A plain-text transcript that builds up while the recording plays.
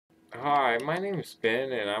Hi, my name's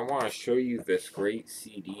Ben, and I want to show you this great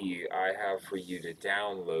CD I have for you to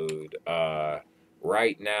download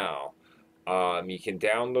right now. You can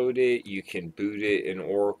download it, you can boot it in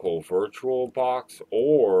Oracle VirtualBox,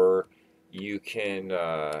 or you can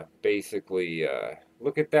basically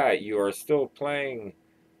look at that. You are still playing.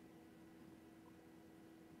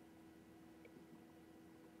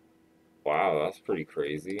 Wow, that's pretty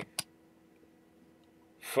crazy.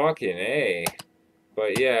 Fucking A.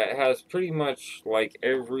 But yeah, it has pretty much like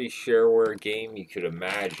every shareware game you could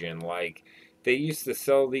imagine. Like they used to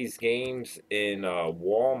sell these games in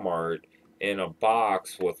Walmart in a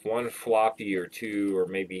box with one floppy or two or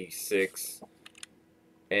maybe six,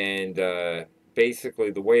 and basically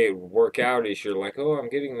the way it would work out is you're like, oh, I'm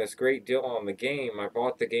getting this great deal on the game. I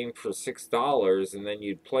bought the game for $6, and then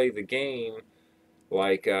you'd play the game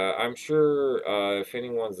like, I'm sure if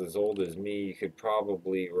anyone's as old as me, you could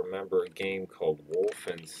probably remember a game called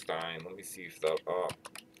Wolfenstein. Let me see if that,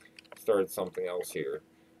 started something else here.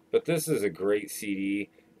 But this is a great CD.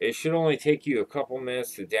 It should only take you a couple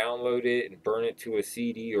minutes to download it and burn it to a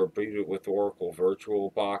CD or boot it with Oracle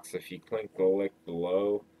VirtualBox if you click the link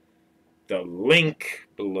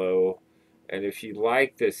below. And if you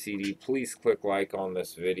like this CD, please click like on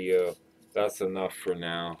this video. That's enough for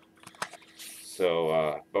now.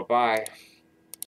 So, bye-bye.